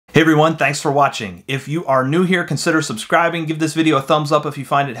Hey everyone, thanks for watching. If you are new here, consider subscribing. Give this video a thumbs up if you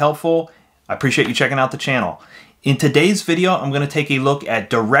find it helpful. I appreciate you checking out the channel. In today's video, I'm going to take a look at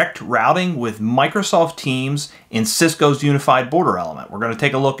direct routing with Microsoft Teams in Cisco's unified border element. We're going to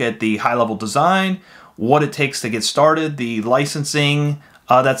take a look at the high-level design, what it takes to get started, the licensing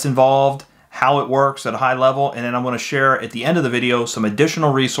that's involved, how it works at a high level, and then I'm going to share at the end of the video some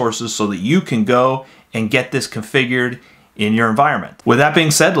additional resources so that you can go and get this configured in your environment. With that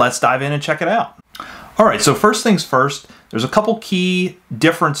being said, let's dive in and check it out. All right, so first things first, there's a couple key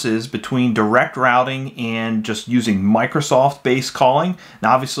differences between direct routing and just using Microsoft-based calling.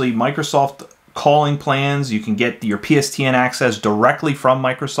 Now, obviously, Microsoft calling plans, you can get your PSTN access directly from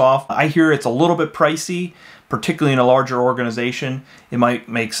Microsoft. I hear it's a little bit pricey, particularly in a larger organization. It might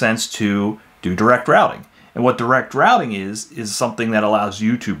make sense to do direct routing. And what direct routing is something that allows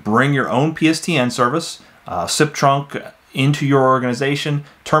you to bring your own PSTN service, SIP trunk, into your organization,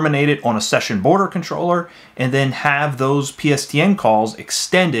 terminate it on a session border controller, and then have those PSTN calls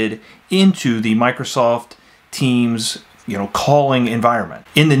extended into the Microsoft Teams calling environment.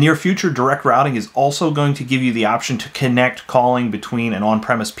 In the near future, direct routing is also going to give you the option to connect calling between an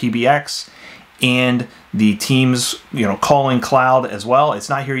on-premise PBX and the Teams calling cloud as well. It's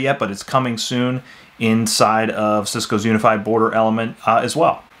not here yet, but it's coming soon inside of Cisco's unified border element as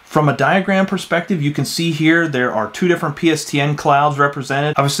well. From a diagram perspective, you can see here there are two different PSTN clouds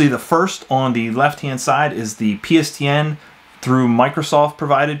represented. Obviously, the first on the left-hand side is the PSTN through Microsoft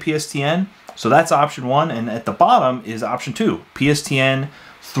provided PSTN. So that's option one, and at the bottom is option two, PSTN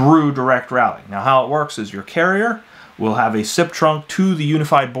through direct routing. Now, how it works is your carrier will have a SIP trunk to the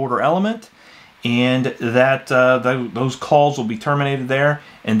unified border element, and that those calls will be terminated there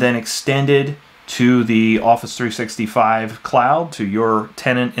and then extended to the Office 365 cloud, to your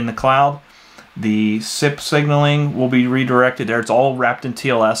tenant in the cloud. The SIP signaling will be redirected there. It's all wrapped in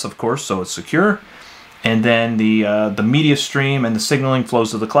TLS, of course, so it's secure. And then the media stream and the signaling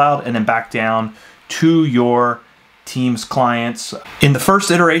flows to the cloud and then back down to your Teams clients. In the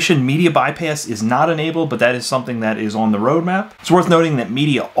first iteration, media bypass is not enabled, but that is something that is on the roadmap. It's worth noting that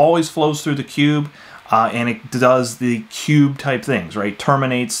media always flows through the Cube. And it does the Cube type things, right?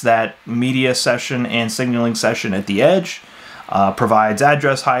 Terminates that media session and signaling session at the edge, provides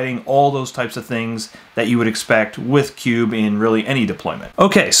address hiding, all those types of things that you would expect with Cube in really any deployment.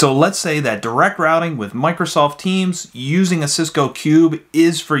 Okay, so let's say that direct routing with Microsoft Teams using a Cisco CUBE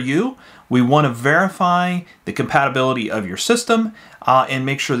is for you. We want to verify the compatibility of your system and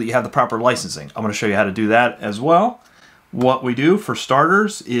make sure that you have the proper licensing. I'm going to show you how to do that as well. What we do for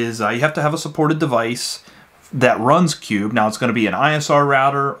starters is you have to have a supported device that runs CUBE. Now it's going to be an ISR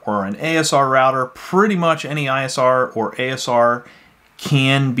router or an ASR router. Pretty much any ISR or ASR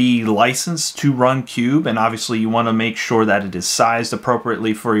can be licensed to run CUBE, and obviously you want to make sure that it is sized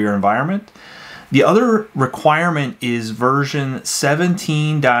appropriately for your environment. The other requirement is version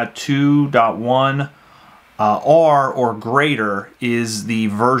 17.2.1 R or greater is the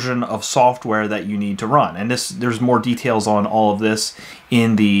version of software that you need to run. And there's more details on all of this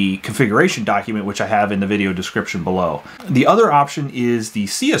in the configuration document, which I have in the video description below. The other option is the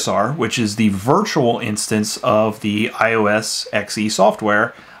CSR, which is the virtual instance of the iOS XE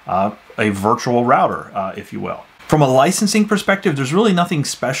software, a virtual router, if you will. From a licensing perspective, there's really nothing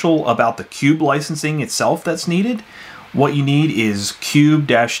special about the CUBE licensing itself that's needed. What you need is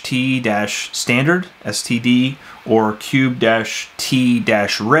CUBE-T-Standard, STD, or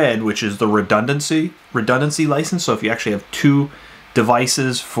CUBE-T-Red, which is the redundancy license. So if you actually have two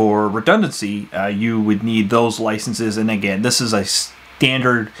devices for redundancy, you would need those licenses. And again, this is a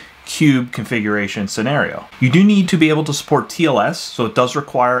standard CUBE configuration scenario. You do need to be able to support TLS, so it does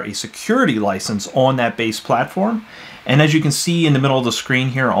require a security license on that base platform. And as you can see in the middle of the screen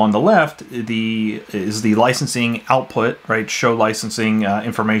here on the left, is the licensing output, right? Show licensing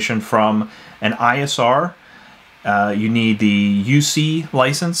information from an ISR. You need the UC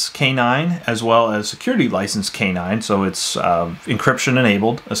license K9 as well as security license K9, so it's encryption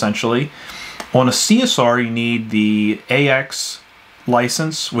enabled essentially. On a CSR, you need the AX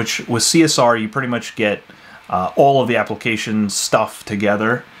license, which with CSR you pretty much get all of the application stuff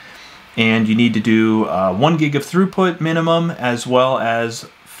together. And you need to do 1 gig of throughput minimum as well as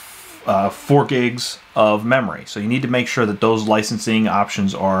 4 gigs of memory. So you need to make sure that those licensing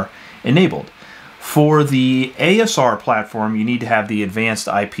options are enabled. For the ASR platform, you need to have the Advanced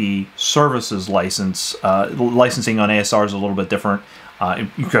IP Services license. Licensing on ASR is a little bit different.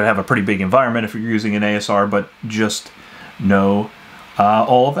 You could have a pretty big environment if you're using an ASR, but just know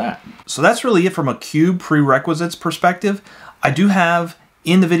all of that. So that's really it from a CUBE prerequisites perspective. I do have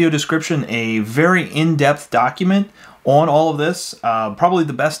in the video description a very in-depth document On all of this, probably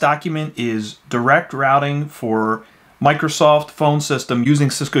the best document is direct routing for Microsoft phone system using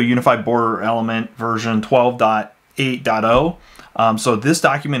Cisco Unified Border Element version 12.8.0. So this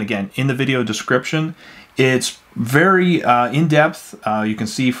document, again, in the video description, it's very in-depth. You can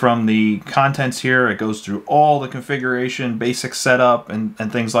see from the contents here, it goes through all the configuration, basic setup, and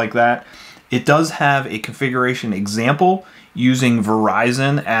things like that. It does have a configuration example using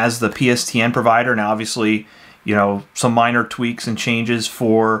Verizon as the PSTN provider. Now, obviously, you know, some minor tweaks and changes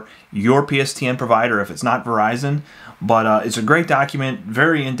for your PSTN provider if it's not Verizon. But it's a great document,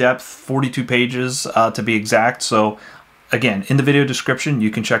 very in-depth, 42 pages to be exact. So again, in the video description,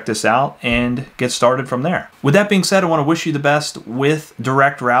 you can check this out and get started from there. With that being said, I want to wish you the best with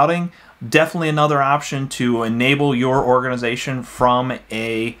direct routing. Definitely another option to enable your organization from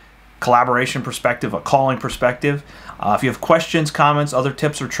a collaboration perspective, a calling perspective. If you have questions, comments, other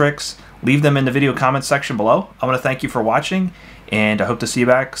tips or tricks, leave them in the video comments section below. I want to thank you for watching, and I hope to see you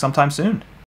back sometime soon.